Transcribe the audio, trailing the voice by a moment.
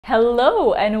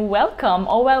Hello and welcome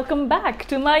or welcome back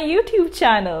to my YouTube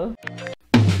channel.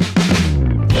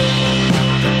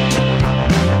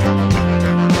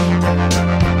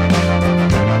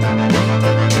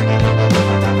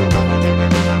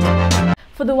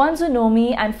 For the ones who know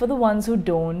me and for the ones who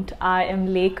don't, I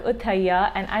am Lake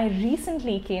Uthaya and I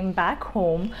recently came back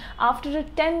home after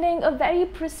attending a very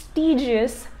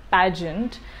prestigious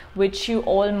pageant which you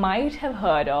all might have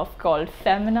heard of called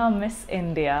Femina Miss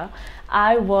India.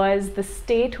 I was the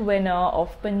state winner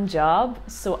of Punjab,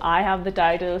 so I have the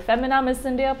title Femina Miss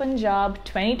India Punjab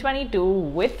 2022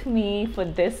 with me for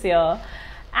this year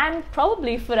and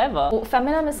probably forever.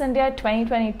 Femina Miss India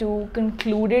 2022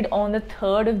 concluded on the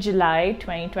 3rd of July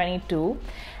 2022.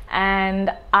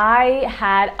 And I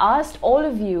had asked all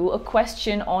of you a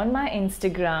question on my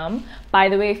Instagram. By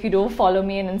the way, if you don't follow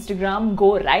me on Instagram,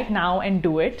 go right now and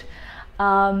do it.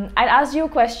 I'd asked you a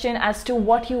question as to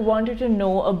what you wanted to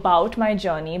know about my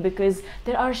journey, because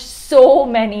there are so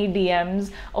many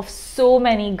DMs of so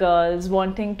many girls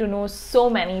wanting to know so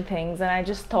many things, and I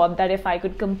just thought that if I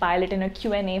could compile it in a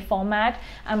Q&A format,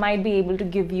 I might be able to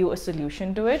give you a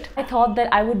solution to it. I thought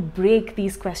that I would break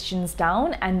these questions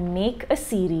down and make a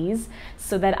series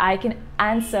so that I can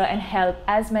answer and help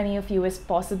as many of you as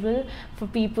possible, for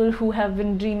people who have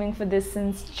been dreaming for this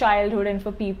since childhood and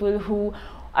for people who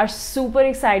are super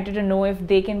excited to know if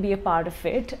they can be a part of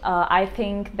it. I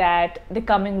think that the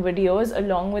coming videos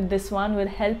along with this one will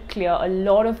help clear a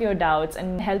lot of your doubts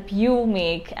and help you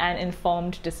make an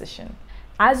informed decision.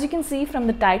 As you can see from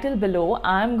the title below,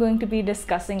 I'm going to be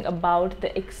discussing about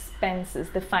the expenses,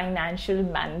 the financial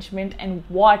management, and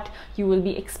what you will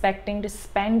be expecting to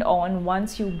spend on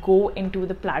once you go into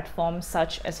the platforms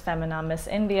such as Femina Miss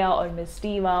India or Miss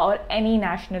Diva or any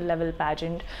national level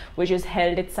pageant which is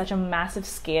held at such a massive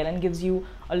scale and gives you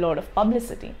a lot of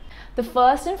publicity. The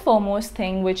first and foremost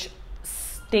thing which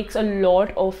takes a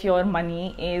lot of your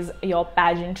money is your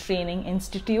pageant training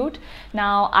institute.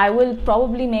 Now, I will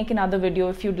probably make another video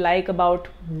if you'd like about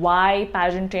why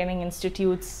pageant training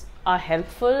institutes are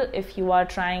helpful if you are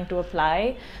trying to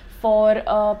apply for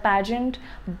a pageant,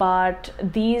 but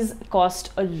these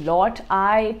cost a lot.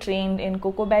 I trained in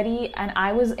Cocoberry and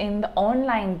I was in the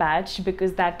online batch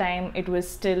because that time it was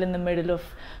still in the middle of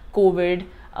COVID,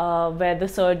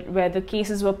 where the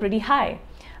cases were pretty high.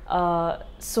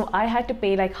 So I had to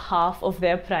pay like half of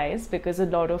their price because a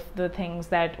lot of the things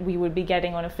that we would be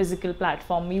getting on a physical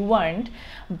platform we weren't,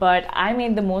 but I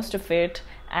made the most of it,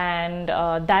 and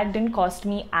that didn't cost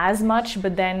me as much.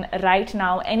 But then right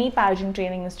now, any pageant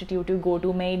training institute you go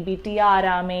to, may it be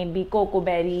Tiara, may it be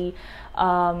Cocoberry,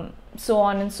 so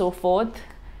on and so forth,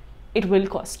 it will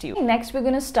cost you. Next, we're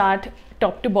going to start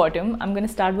top to bottom. I'm going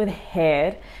to start with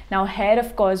hair. Now, hair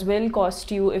of course will cost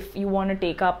you if you want to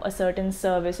take up a certain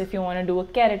service, if you want to do a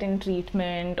keratin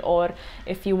treatment, or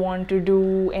if you want to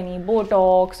do any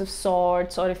Botox of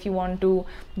sorts, or if you want to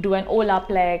do an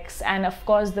Olaplex. And of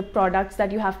course, the products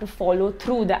that you have to follow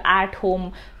through, the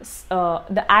at-home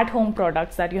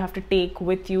products that you have to take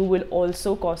with you will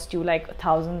also cost you like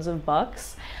thousands of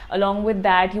bucks. Along with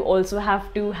that, you also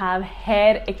have to have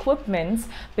hair equipments,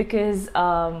 because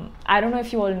I don't know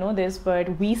if you all know this,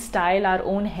 but we style our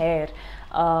own hair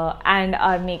and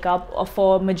our makeup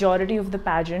for majority of the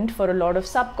pageant, for a lot of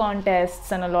sub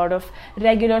contests and a lot of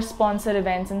regular sponsor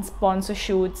events and sponsor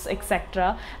shoots,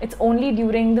 etc. It's only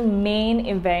during the main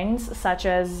events such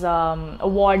as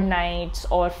award nights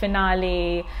or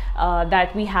finale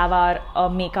that we have our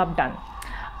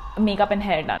makeup and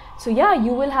hair done. So yeah,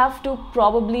 you will have to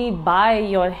probably buy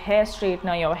your hair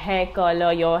straightener, your hair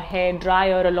curler, your hair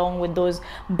dryer, along with those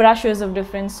brushes of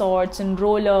different sorts and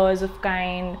rollers of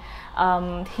kind,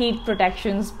 heat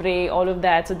protection spray, all of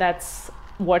that. So that's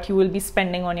what you will be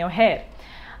spending on your hair.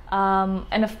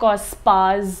 And of course,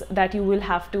 spas that you will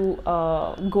have to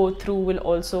go through will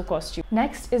also cost you.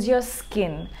 Next is your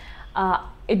skin.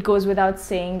 It goes without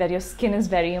saying that your skin is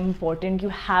very important. You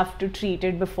have to treat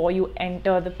it before you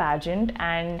enter the pageant,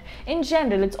 and in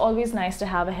general it's always nice to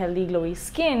have a healthy glowy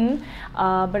skin,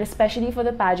 but especially for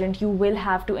the pageant you will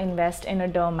have to invest in a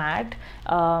dermat.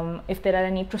 If there are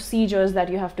any procedures that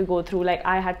you have to go through, like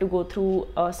I had to go through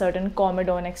certain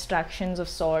comedone extractions of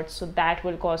sorts, so that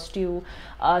will cost you.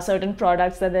 Certain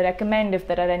products that they recommend, if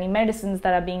there are any medicines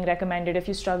that are being recommended, if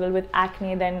you struggle with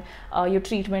acne, then your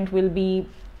treatment will be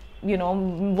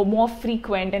more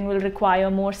frequent and will require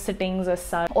more sittings as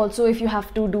such. Also, if you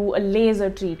have to do a laser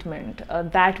treatment,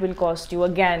 that will cost you.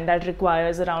 Again, that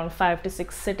requires around 5 to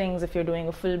 6 sittings if you're doing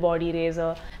a full body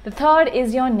laser. The third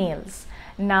is your nails.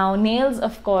 Now, nails,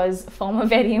 of course, form a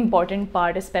very important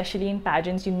part, especially in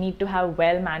pageants. You need to have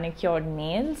well manicured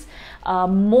nails.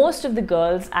 Most of the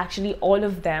girls, actually all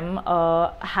of them,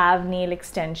 have nail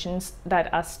extensions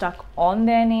that are stuck on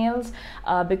their nails,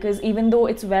 because even though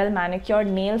it's well manicured,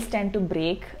 nails tend to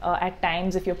break at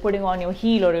times if you're putting on your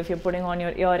heel or if you're putting on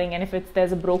your earring, and if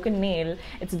there's a broken nail,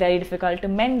 it's very difficult to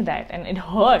mend that, and it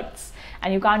hurts,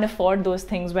 and you can't afford those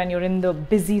things when you're in the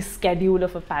busy schedule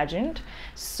of a pageant.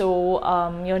 So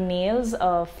your nails,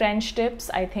 French tips,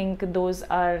 I think those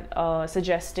are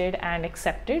suggested and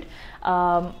accepted.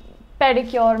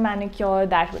 Pedicure, manicure,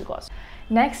 that will cost.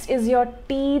 Next is your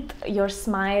teeth. Your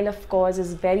smile, of course,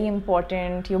 is very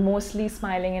important. You're mostly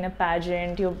smiling in a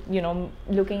pageant. You're,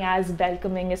 looking as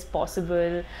welcoming as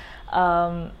possible.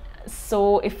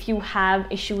 So if you have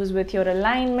issues with your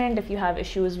alignment, if you have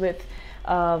issues with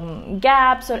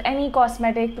gaps or any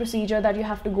cosmetic procedure that you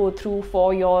have to go through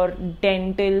for your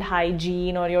dental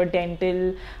hygiene or your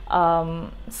dental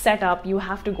setup, you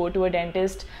have to go to a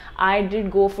dentist. I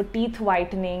did go for teeth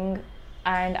whitening,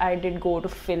 and I did go to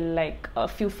fill like a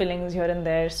few fillings here and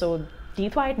there. So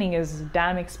teeth whitening is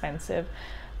damn expensive,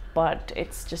 but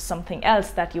it's just something else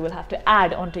that you will have to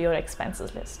add onto your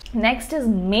expenses list. Next is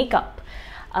makeup.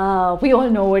 We all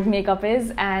know what makeup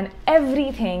is, and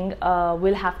everything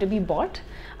will have to be bought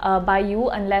by you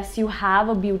unless you have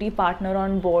a beauty partner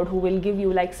on board who will give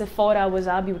you, like Sephora was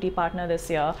our beauty partner this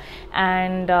year,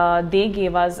 and they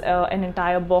gave us an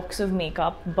entire box of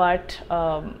makeup, but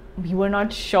we were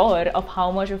not sure of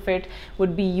how much of it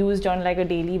would be used on like a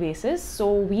daily basis,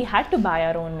 so we had to buy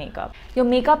our own makeup. Your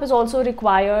makeup is also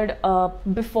required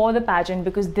before the pageant,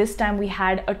 because this time we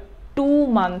had a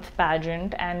 2-month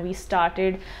pageant, and we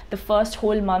started, the first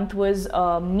whole month was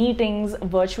meetings,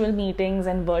 virtual meetings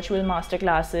and virtual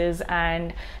masterclasses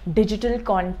and digital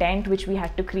content which we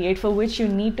had to create, for which you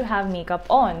need to have makeup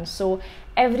on. So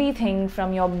everything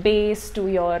from your base to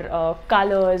your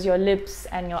colors, your lips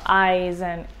and your eyes,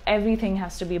 and everything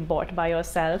has to be bought by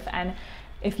yourself. And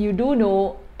if you do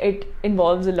know, it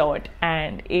involves a lot,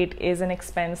 and it is an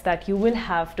expense that you will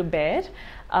have to bear.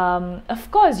 Of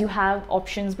course, you have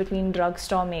options between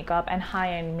drugstore makeup and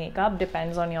high-end makeup,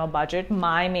 depends on your budget.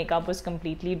 My makeup was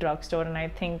completely drugstore, and I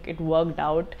think it worked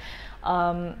out.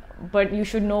 But you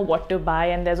should know what to buy,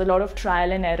 and there's a lot of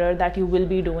trial and error that you will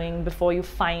be doing before you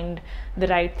find the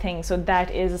right thing. So that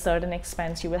is a certain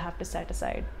expense you will have to set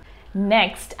aside.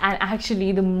 Next, and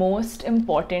actually the most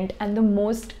important and the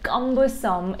most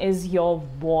cumbersome, is your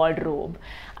wardrobe.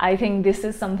 I think this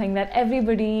is something that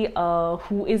everybody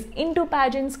who is into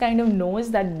pageants kind of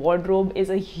knows, that wardrobe is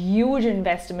a huge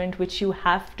investment which you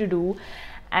have to do.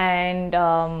 And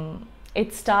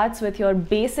it starts with your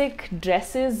basic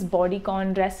dresses,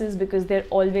 bodycon dresses, because they're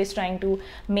always trying to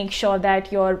make sure that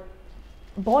your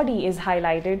body is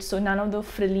highlighted, so none of the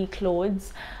frilly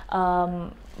clothes.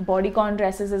 Bodycon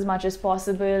dresses as much as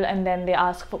possible, and then they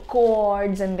ask for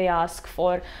cords, and they ask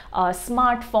for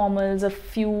smart formals, a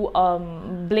few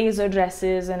blazer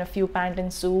dresses and a few pant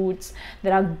and suits.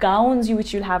 There are gowns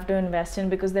which you'll have to invest in,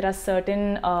 because there are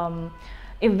certain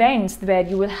events where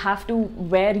you will have to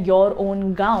wear your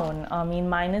own gown. I mean,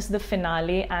 minus the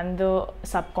finale and the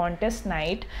sub-contest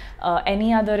night,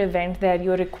 any other event there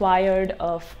you're required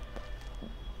of,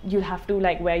 you'll have to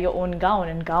like wear your own gown,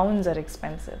 and gowns are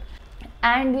expensive.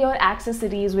 And your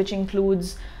accessories, which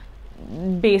includes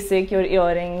basic, your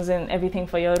earrings and everything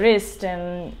for your wrist,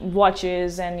 and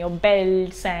watches and your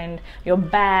belts and your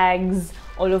bags,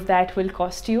 all of that will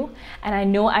cost you. And I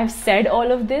know I've said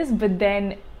all of this, but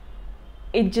then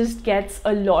it just gets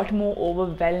a lot more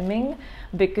overwhelming,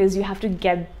 because you have to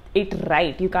get it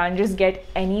right. You can't just get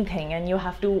anything, and you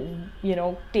have to,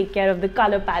 take care of the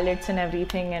color palettes and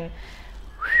everything. And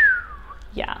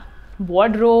yeah,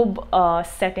 wardrobe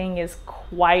setting is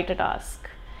quite a task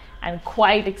and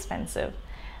quite expensive.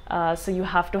 So you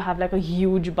have to have like a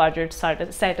huge budget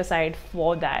set aside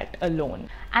for that alone.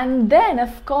 And then,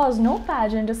 of course, no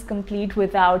pageant is complete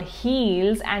without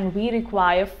heels, and we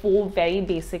require 4 very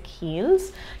basic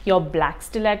heels: your black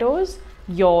stilettos,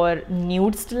 your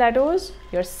nude stilettos,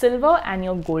 your silver and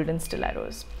your golden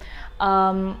stilettos.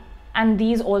 And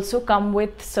these also come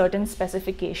with certain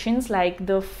specifications, like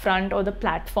the front or the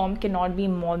platform cannot be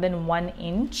more than 1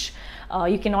 inch.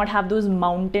 You cannot have those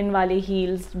mountain wale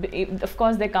heels. Of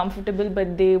course, they're comfortable,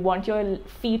 but they want your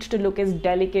feet to look as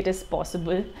delicate as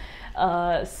possible.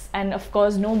 And of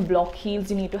course, no block heels.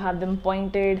 You need to have them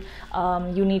pointed.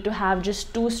 You need to have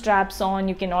just 2 straps on.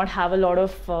 You cannot have a lot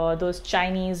of those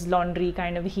Chinese laundry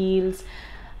kind of heels.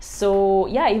 So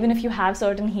yeah, even if you have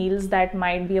certain heels that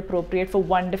might be appropriate for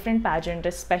one different pageant,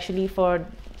 especially for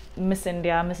Miss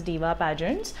India, Miss Diva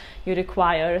pageants, you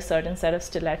require a certain set of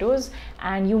stilettos,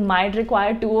 and you might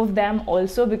require 2 of them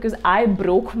also, because I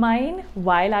broke mine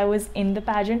while I was in the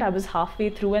pageant. I was halfway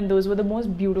through and those were the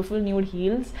most beautiful nude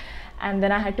heels, and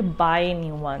then I had to buy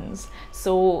new ones.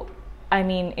 So I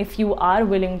mean, if you are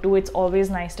willing to, it's always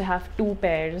nice to have 2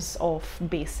 pairs of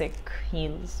basic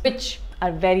heels, which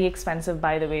are very expensive,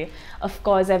 by the way. Of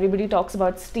course, everybody talks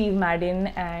about Steve Madden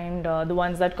and the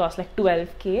ones that cost like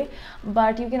 12k,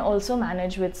 but you can also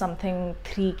manage with something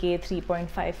 3k,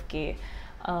 3.5k.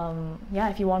 Yeah,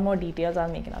 if you want more details, I'll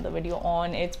make another video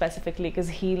on it specifically, because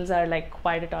heels are like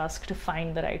quite a task to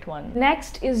find the right one.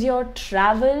 Next is your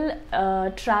travel.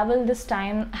 Travel this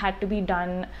time had to be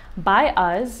done by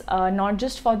us, not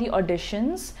just for the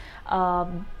auditions.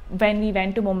 When we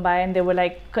went to Mumbai, and there were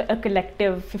like a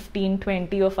collective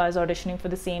 15-20 of us auditioning for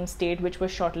the same state, which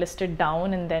was shortlisted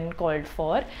down and then called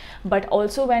for. But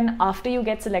also, when after you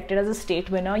get selected as a state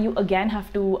winner, you again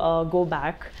have to go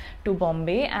back to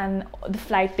Bombay, and the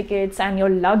flight tickets and your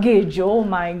luggage, oh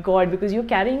my god, because you're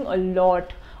carrying a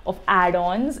lot of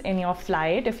add-ons in your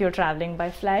flight. If you're traveling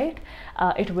by flight,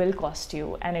 it will cost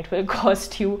you, and it will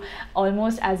cost you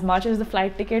almost as much as the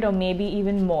flight ticket, or maybe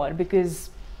even more,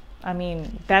 because I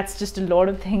mean, that's just a lot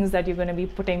of things that you're going to be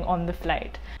putting on the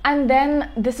flight. And then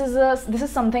this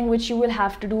is something which you will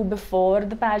have to do before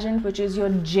the pageant, which is your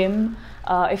gym.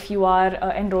 If you are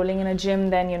enrolling in a gym,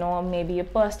 then, you know, maybe a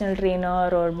personal trainer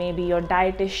or maybe your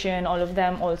dietitian, all of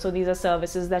them. Also, these are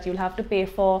services that you'll have to pay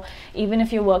for. Even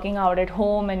if you're working out at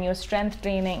home and your strength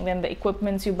training, then the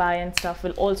equipments you buy and stuff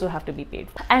will also have to be paid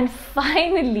for. And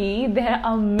finally, there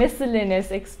are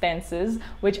miscellaneous expenses,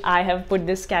 which I have put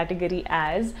this category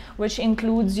as, which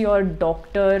includes your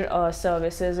doctor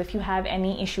services. If you have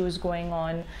any issues going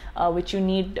on which you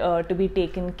need to be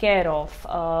taken care of.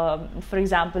 For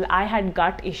example, I had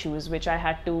gut issues which I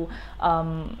had to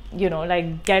you know,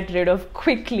 like get rid of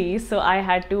quickly, so I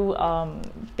had to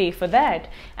pay for that.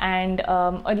 And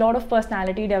a lot of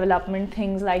personality development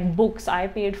things like books, I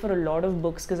paid for a lot of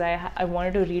books because I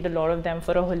wanted to read a lot of them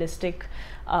for a holistic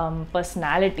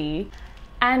personality.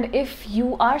 And if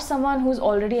you are someone who's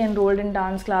already enrolled in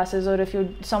dance classes, or if you're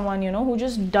someone, you know, who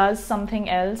just does something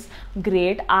else,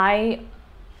 great. I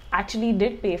actually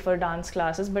did pay for dance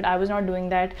classes, but I was not doing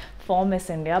that for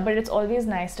Miss India. But it's always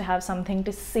nice to have something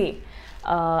to say.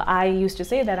 I used to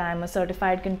say that I'm a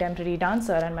certified contemporary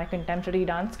dancer, and my contemporary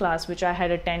dance class, which I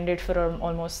had attended for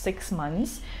almost 6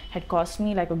 months, had cost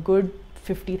me like a good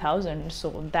 50,000.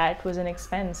 So that was an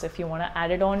expense if you want to add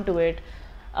it on to it.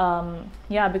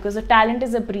 Yeah, because the talent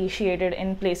is appreciated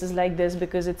in places like this,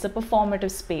 because it's a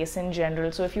performative space in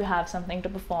general. So if you have something to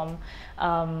perform,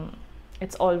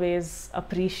 it's always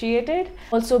appreciated.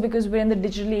 Also, because we're in the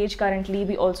digital age currently,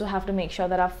 we also have to make sure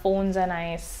that our phones are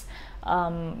nice.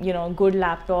 You know, good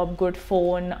laptop, good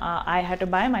phone. I had to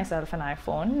buy myself an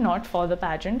iPhone, not for the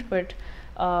pageant, but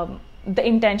the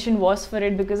intention was for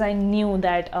it, because I knew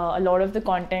that a lot of the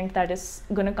content that is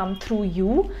going to come through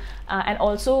you, and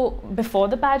also before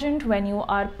the pageant, when you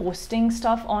are posting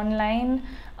stuff online,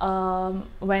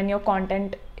 when your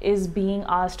content is being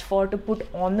asked for to put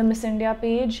on the Miss India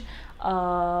page,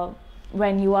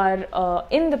 when you are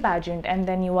in the pageant, and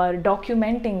then you are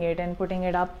documenting it and putting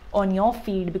it up on your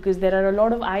feed, because there are a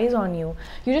lot of eyes on you,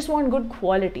 you just want good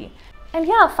quality. And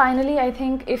yeah, finally, I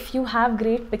think if you have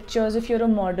great pictures, if you're a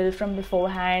model from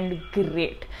beforehand,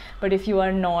 great. But if you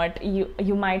are not,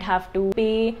 you might have to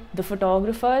pay the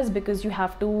photographers, because you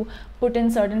have to put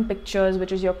in certain pictures,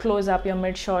 which is your close-up, your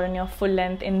mid-shot, and your full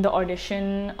length in the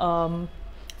audition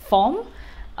form.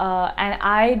 And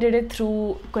I did it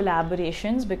through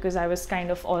collaborations, because I was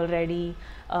kind of already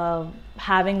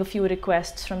having a few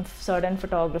requests from certain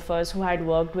photographers who I had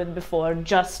worked with before,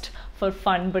 just for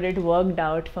fun, but it worked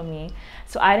out for me.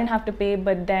 So I didn't have to pay.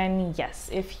 But then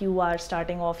yes, if you are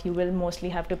starting off, you will mostly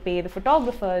have to pay the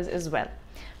photographers as well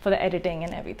for the editing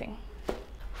and everything.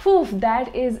 Whew,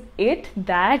 that is it.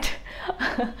 That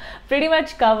pretty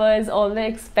much covers all the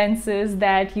expenses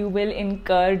that you will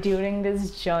incur during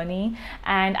this journey.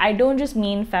 And I don't just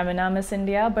mean Femina Miss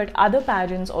India, but other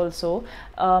pageants also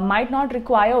might not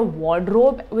require a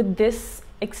wardrobe with this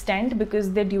extent,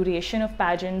 because the duration of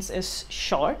pageants is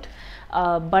short.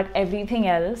 But everything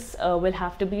else will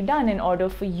have to be done in order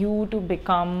for you to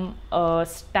become a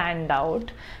standout.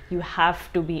 You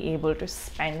have to be able to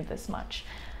spend this much.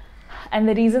 And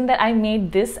the reason that I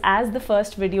made this as the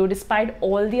first video, despite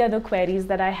all the other queries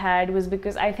that I had, was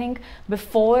because I think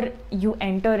before you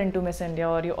enter into Miss India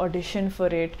or you audition for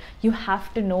it, you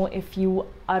have to know if you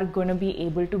are going to be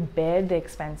able to bear the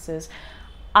expenses.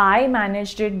 I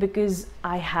managed it because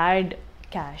I had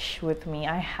cash with me.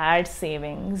 I had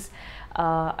savings.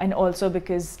 And also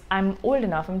because I'm old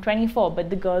enough, I'm 24, but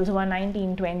the girls who are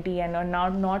 19, 20 and are now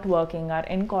not working, are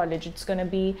in college, it's going to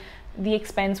be the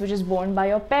expense which is borne by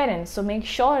your parents. So make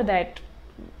sure that,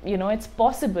 you know, it's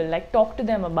possible. Like, talk to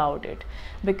them about it,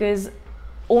 because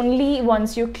only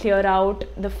once you clear out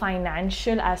the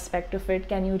financial aspect of it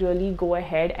can you really go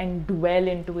ahead and dwell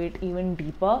into it even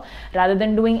deeper, rather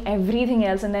than doing everything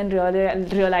else and then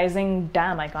realizing,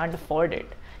 damn, I can't afford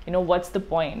it. You know, what's the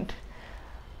point?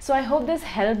 So I hope this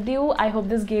helped you. I hope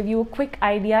this gave you a quick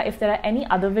idea. If there are any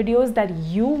other videos that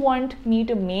you want me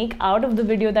to make out of the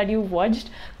video that you watched,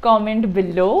 comment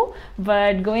below.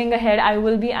 But going ahead, I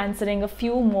will be answering a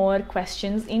few more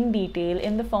questions in detail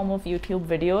in the form of YouTube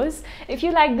videos. If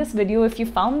you like this video, if you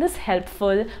found this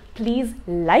helpful, please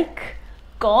like,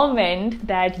 comment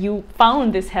that you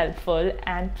found this helpful,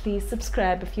 and please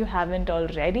subscribe if you haven't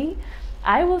already.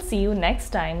 I will see you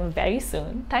next time very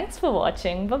soon. Thanks for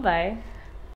watching. Bye-bye.